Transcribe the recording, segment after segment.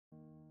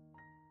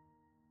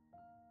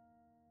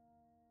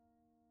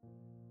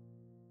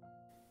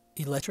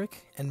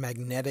Electric and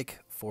magnetic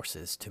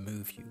forces to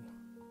move you.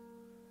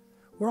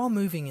 We're all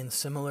moving in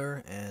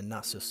similar and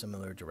not so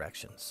similar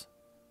directions.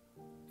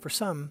 For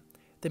some,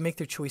 they make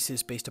their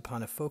choices based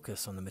upon a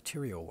focus on the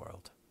material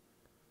world.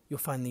 You'll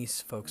find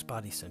these folks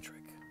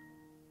body-centric.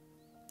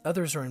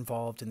 Others are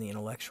involved in the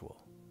intellectual,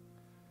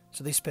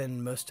 so they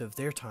spend most of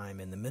their time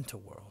in the mental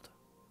world.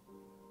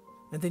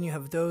 And then you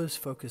have those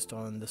focused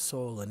on the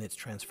soul and its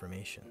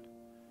transformation.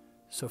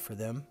 So for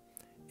them,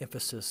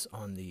 emphasis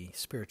on the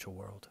spiritual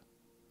world.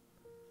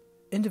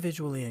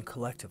 Individually and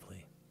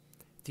collectively,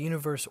 the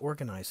universe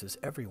organizes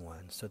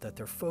everyone so that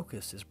their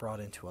focus is brought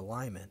into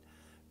alignment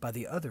by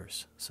the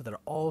others so that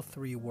all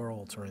three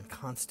worlds are in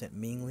constant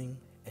mingling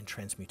and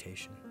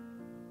transmutation.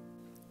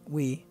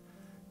 We,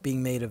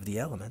 being made of the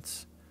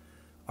elements,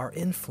 are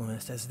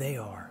influenced as they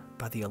are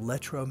by the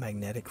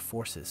electro-magnetic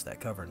forces that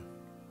govern.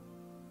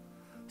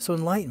 So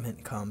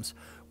enlightenment comes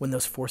when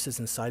those forces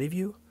inside of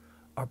you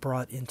are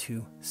brought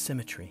into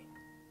symmetry.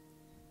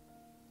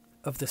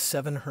 Of the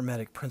 7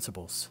 hermetic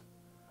principles,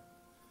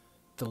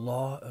 the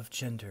law of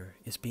gender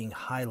is being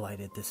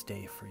highlighted this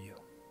day for you.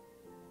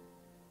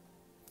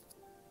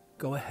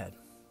 Go ahead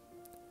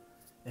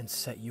and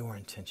set your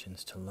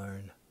intentions to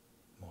learn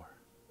more.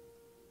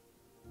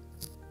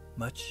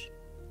 Much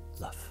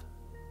love.